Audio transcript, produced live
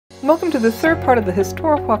Welcome to the third part of the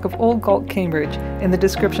historic walk of Old Galt, Cambridge. In the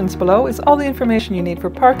descriptions below is all the information you need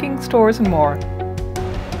for parking, stores and more.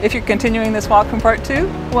 If you're continuing this walk from part 2,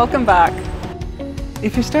 welcome back.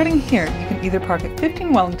 If you're starting here, you can either park at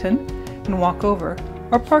 15 Wellington and walk over,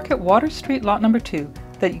 or park at Water Street lot number 2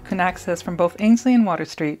 that you can access from both Ainslie and Water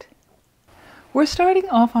Street. We're starting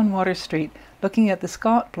off on Water Street looking at the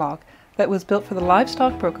Scott block that was built for the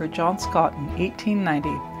livestock broker John Scott in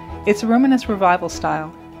 1890. It's a Romanesque revival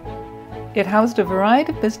style. It housed a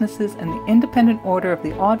variety of businesses and the independent order of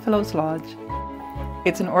the Oddfellows Lodge.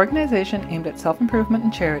 It's an organization aimed at self-improvement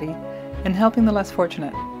and charity, and helping the less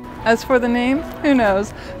fortunate. As for the name, who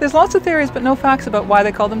knows? There's lots of theories but no facts about why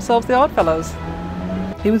they called themselves the Oddfellows.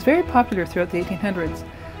 It was very popular throughout the 1800s,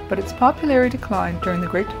 but its popularity declined during the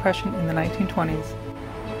Great Depression in the 1920s.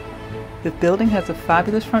 The building has a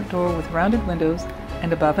fabulous front door with rounded windows,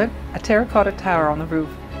 and above it, a terracotta tower on the roof,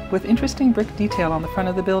 with interesting brick detail on the front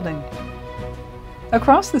of the building.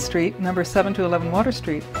 Across the street, number 7 to 11 Water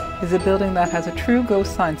Street, is a building that has a true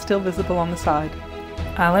ghost sign still visible on the side.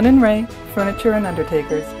 Allen and Ray, Furniture and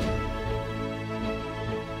Undertakers.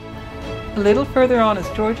 A little further on is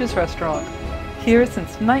George's Restaurant. Here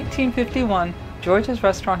since 1951, George's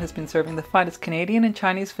Restaurant has been serving the finest Canadian and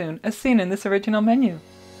Chinese food as seen in this original menu.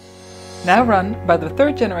 Now run by the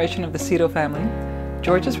third generation of the Cito family,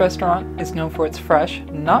 George's Restaurant is known for its fresh,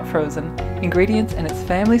 not frozen, ingredients and its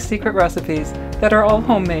family secret recipes that are all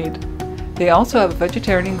homemade. They also have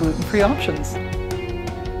vegetarian and gluten-free options.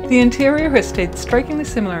 The interior has stayed strikingly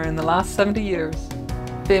similar in the last 70 years.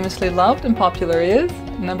 Famously loved and popular is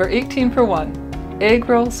number 18 for 1, egg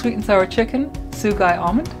roll, sweet and sour chicken, sugai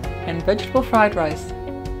almond, and vegetable fried rice.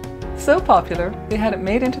 So popular, they had it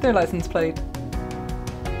made into their license plate.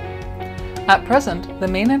 At present, the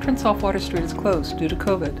main entrance off Water Street is closed due to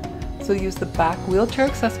COVID, so use the back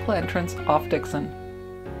wheelchair-accessible entrance off Dixon.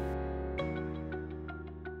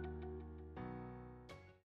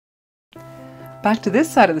 Back to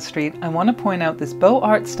this side of the street, I want to point out this Beaux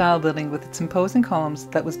Arts style building with its imposing columns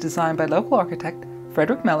that was designed by local architect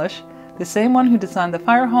Frederick Mellish, the same one who designed the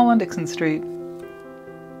Fire Hall on Dixon Street.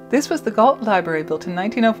 This was the Galt Library built in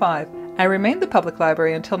 1905 and remained the public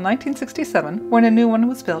library until 1967 when a new one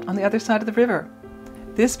was built on the other side of the river.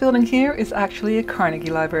 This building here is actually a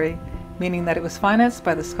Carnegie library, meaning that it was financed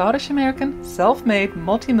by the Scottish-American, self-made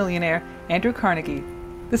multimillionaire Andrew Carnegie,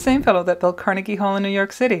 the same fellow that built Carnegie Hall in New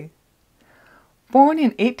York City. Born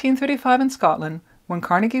in 1835 in Scotland, when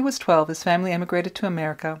Carnegie was 12, his family emigrated to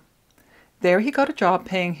America. There he got a job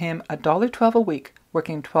paying him $1.12 a week,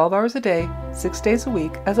 working 12 hours a day, 6 days a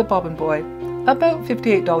week as a bobbin boy, about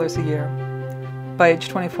 $58 a year. By age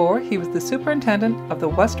 24, he was the superintendent of the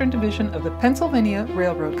Western Division of the Pennsylvania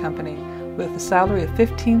Railroad Company, with a salary of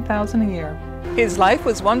 $15,000 a year. His life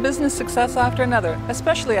was one business success after another,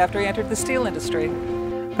 especially after he entered the steel industry.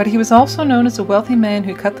 But he was also known as a wealthy man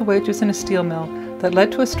who cut the wages in a steel mill that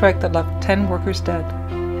led to a strike that left 10 workers dead.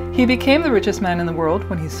 He became the richest man in the world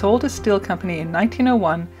when he sold his steel company in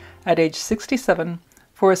 1901 at age 67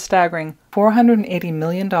 for a staggering $480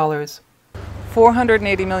 million.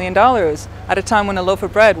 $480 million at a time when a loaf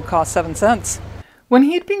of bread would cost 7 cents. When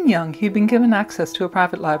he had been young, he had been given access to a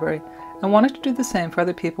private library and wanted to do the same for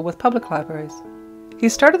other people with public libraries. He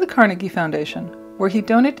started the Carnegie Foundation, where he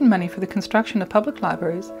donated money for the construction of public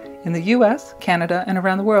libraries in the US, Canada, and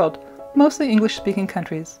around the world, mostly English-speaking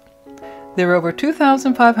countries. There are over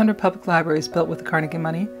 2,500 public libraries built with the Carnegie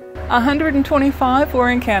money. 125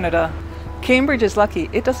 were in Canada. Cambridge is lucky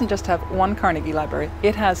it doesn't just have one Carnegie library,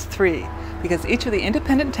 it has 3, because each of the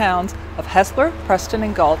independent towns of Hespeler, Preston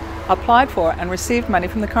and Galt applied for and received money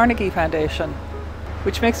from the Carnegie Foundation,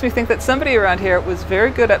 which makes me think that somebody around here was very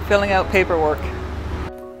good at filling out paperwork.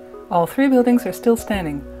 All 3 buildings are still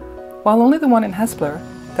standing, while only the one in Hespeler,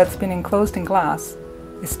 that's been enclosed in glass,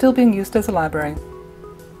 is still being used as a library.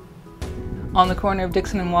 On the corner of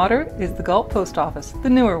Dixon and Water is the Galt Post Office, the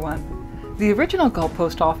newer one. The original Galt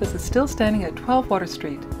Post Office is still standing at 12 Water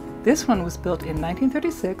Street. This one was built in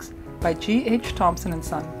 1936 by G.H. Thompson and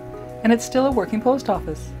Son, and it's still a working post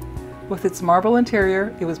office. With its marble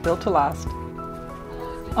interior, it was built to last.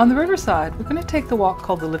 On the riverside, we're going to take the walk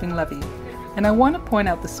called the Living Levee, and I want to point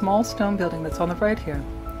out the small stone building that's on the right here.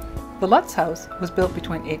 The Lutz House was built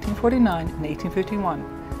between 1849 and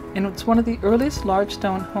 1851, and it's one of the earliest large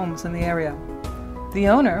stone homes in the area. The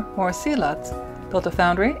owner, Horace C. Lutz, built a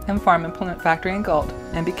foundry and farm implement factory in Galt,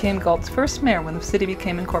 and became Galt's first mayor when the city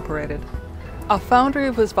became incorporated. A foundry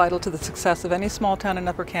was vital to the success of any small town in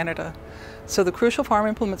Upper Canada, so the crucial farm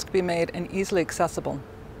implements could be made and easily accessible.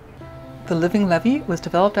 The Living Levee was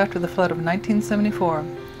developed after the flood of 1974.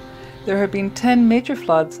 There have been 10 major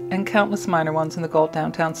floods and countless minor ones in the Galt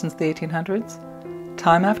downtown since the 1800s.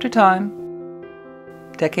 Time after time,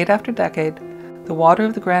 decade after decade, the water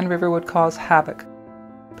of the Grand River would cause havoc.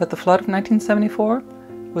 But the flood of 1974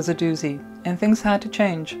 was a doozy, and things had to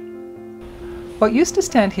change. What used to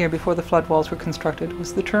stand here before the flood walls were constructed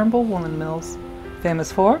was the Turnbull woolen mills,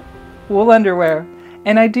 famous for wool underwear.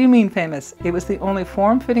 And I do mean famous. It was the only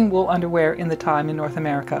form-fitting wool underwear in the time in North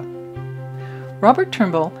America. Robert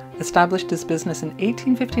Turnbull established his business in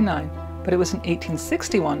 1859, but it was in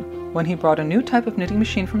 1861 when he brought a new type of knitting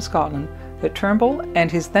machine from Scotland that Turnbull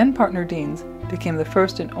and his then partner Deans became the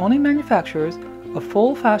first and only manufacturers of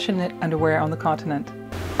full-fashion knit underwear on the continent.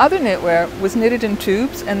 Other knitwear was knitted in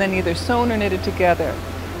tubes and then either sewn or knitted together.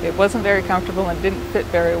 It wasn't very comfortable and didn't fit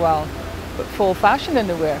very well, but full-fashion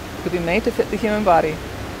underwear could be made to fit the human body.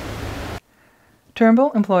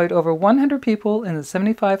 Turnbull employed over 100 people in the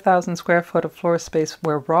 75,000 square foot of floor space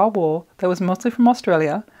where raw wool, that was mostly from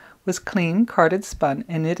Australia, was clean, carded, spun,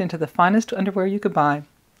 and knit into the finest underwear you could buy.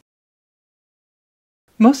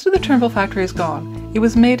 Most of the Turnbull factory is gone. It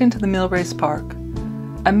was made into the mill race park.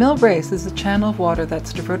 A mill race is a channel of water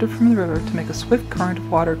that's diverted from the river to make a swift current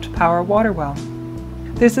of water to power a water well.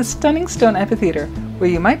 There's a stunning stone amphitheater where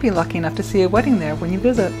you might be lucky enough to see a wedding there when you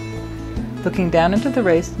visit. Looking down into the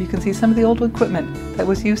race, you can see some of the old equipment that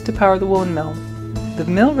was used to power the woolen mill. The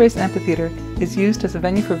Mill Race Amphitheatre is used as a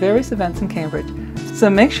venue for various events in Cambridge, so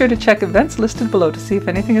make sure to check events listed below to see if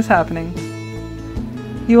anything is happening.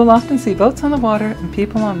 You will often see boats on the water and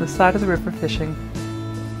people on the side of the river fishing.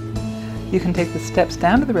 You can take the steps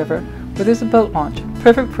down to the river where there's a boat launch,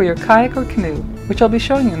 perfect for your kayak or canoe, which I'll be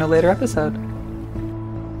showing you in a later episode.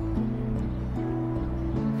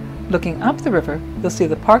 Looking up the river, you'll see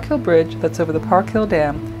the Park Hill Bridge that's over the Park Hill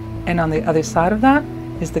Dam, and on the other side of that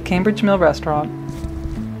is the Cambridge Mill Restaurant.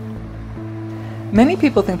 Many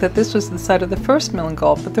people think that this was the site of the first mill in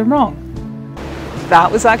Galt, but they're wrong. That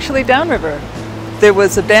was actually downriver. There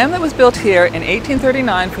was a dam that was built here in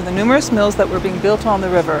 1839 for the numerous mills that were being built on the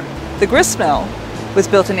river. The Grist mill was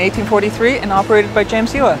built in 1843 and operated by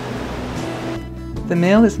James Hewitt. The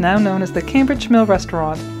mill is now known as the Cambridge Mill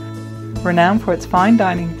Restaurant, renowned for its fine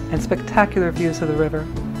dining and spectacular views of the river.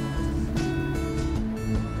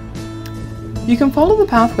 You can follow the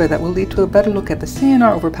pathway that will lead to a better look at the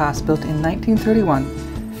CNR overpass built in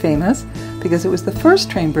 1931, famous because it was the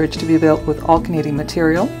first train bridge to be built with all Canadian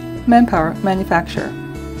material, manpower, manufacture.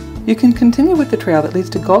 You can continue with the trail that leads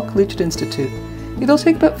to Galt Collegiate Institute. It'll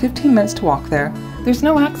take about 15 minutes to walk there. There's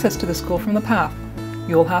no access to the school from the path.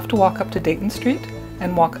 You'll have to walk up to Dayton Street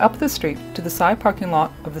and walk up the street to the side parking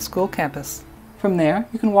lot of the school campus. From there,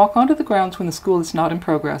 you can walk onto the grounds when the school is not in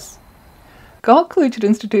progress. Galt Collegiate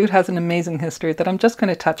Institute has an amazing history that I'm just going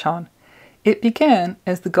to touch on. It began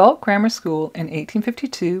as the Galt Grammar School in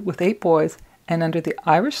 1852 with 8 boys, and under the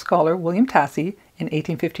Irish scholar William Tassie in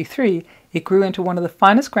 1853, it grew into one of the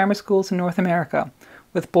finest grammar schools in North America,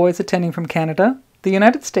 with boys attending from Canada, the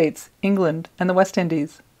United States, England, and the West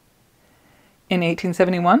Indies. In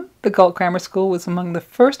 1871, the Galt Grammar School was among the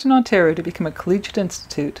first in Ontario to become a collegiate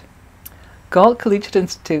institute. Galt Collegiate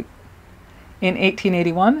Institute. In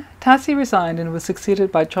 1881, Tassie resigned and was succeeded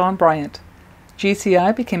by John Bryant.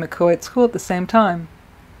 GCI became a co-ed school at the same time.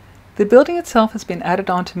 The building itself has been added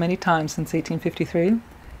on to many times since 1853.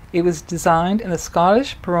 It was designed in the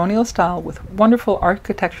Scottish baronial style with wonderful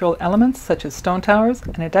architectural elements such as stone towers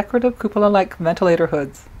and a decorative cupola-like ventilator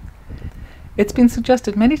hoods. It's been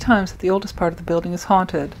suggested many times that the oldest part of the building is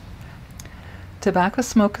haunted. Tobacco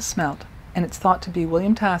smoke is smelt, and it's thought to be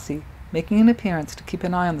William Tassie making an appearance to keep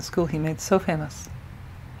an eye on the school he made so famous.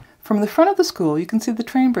 From the front of the school you can see the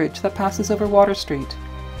train bridge that passes over Water Street.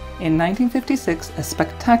 In 1956, a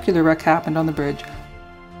spectacular wreck happened on the bridge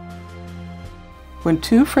when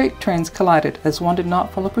 2 freight trains collided as one did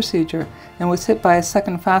not follow procedure and was hit by a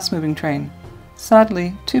second fast-moving train.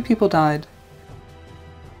 Sadly, 2 people died.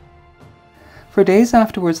 For days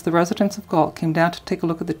afterwards, the residents of Galt came down to take a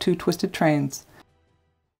look at the 2 twisted trains.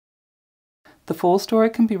 The full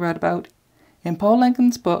story can be read about in Paul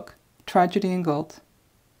Lincoln's book, Tragedy in Galt.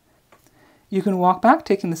 You can walk back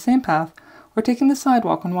taking the same path or taking the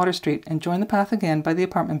sidewalk on Water Street and join the path again by the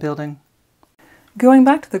apartment building. Going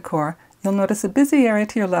back to the core, you'll notice a busy area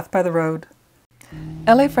to your left by the road.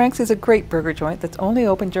 LA Frank's is a great burger joint that's only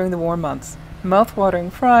open during the warm months.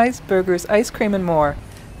 Mouth-watering fries, burgers, ice cream, and more.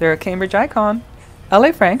 They're a Cambridge icon.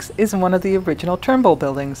 LA Frank's is in one of the original Turnbull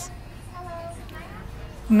buildings.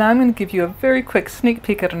 Now I'm going to give you a very quick sneak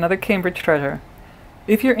peek at another Cambridge treasure.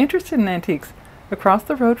 If you're interested in antiques, across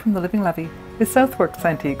the road from the Living Levee is Southworks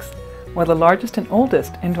Antiques, one of the largest and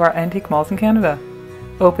oldest indoor antique malls in Canada.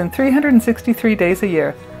 Open 363 days a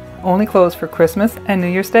year, only closed for Christmas and New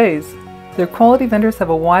Year's days. Their quality vendors have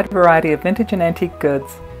a wide variety of vintage and antique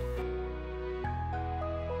goods.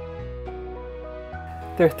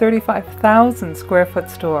 Their 35,000 square foot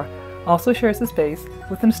store also shares a space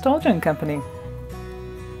with the Nostalgia & Company.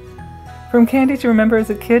 From candies you remember as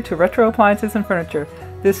a kid to retro appliances and furniture,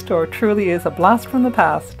 this store truly is a blast from the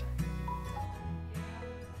past.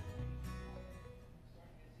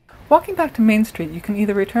 Walking back to Main Street, you can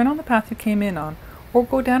either return on the path you came in on or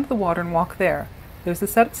go down to the water and walk there. There's a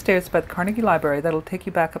set of stairs by the Carnegie Library that'll take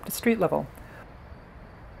you back up to street level.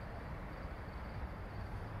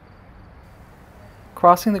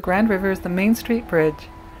 Crossing the Grand River is the Main Street Bridge.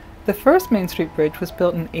 The first Main Street Bridge was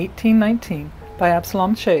built in 1819 by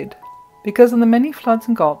Absalom Shade. Because of the many floods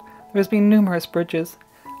in Galt, there has been numerous bridges,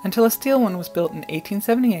 until a steel one was built in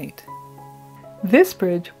 1878. This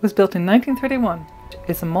bridge was built in 1931.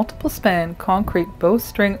 It's a multiple-span concrete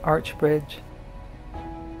bowstring arch bridge.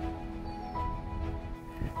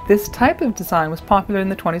 This type of design was popular in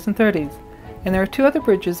the 20s and 30s, and there are two other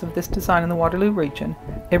bridges of this design in the Waterloo region.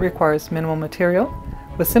 It requires minimal material,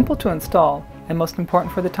 was simple to install, and most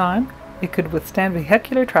important for the time, it could withstand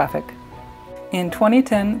vehicular traffic. In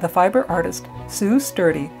 2010, the fiber artist Sue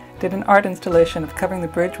Sturdy did an art installation of covering the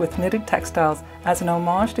bridge with knitted textiles as an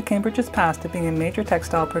homage to Cambridge's past of being a major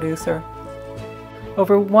textile producer.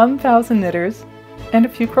 Over 1,000 knitters and a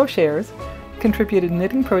few crocheters contributed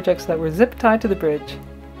knitting projects that were zip-tied to the bridge.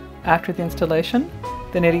 After the installation,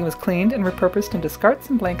 the knitting was cleaned and repurposed into scarves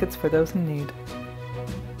and blankets for those in need.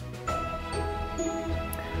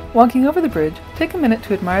 Walking over the bridge, take a minute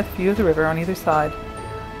to admire the view of the river on either side.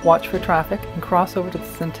 Watch for traffic and cross over to the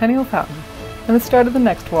Centennial Fountain and the start of the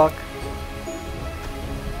next walk.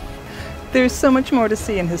 There's so much more to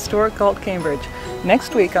see in historic Galt, Cambridge.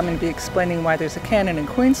 Next week I'm going to be explaining why there's a cannon in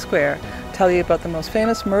Queen Square, tell you about the most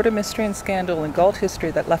famous murder mystery and scandal in Galt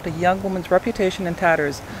history that left a young woman's reputation in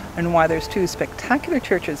tatters, and why there's two spectacular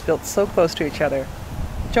churches built so close to each other.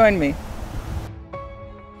 Join me.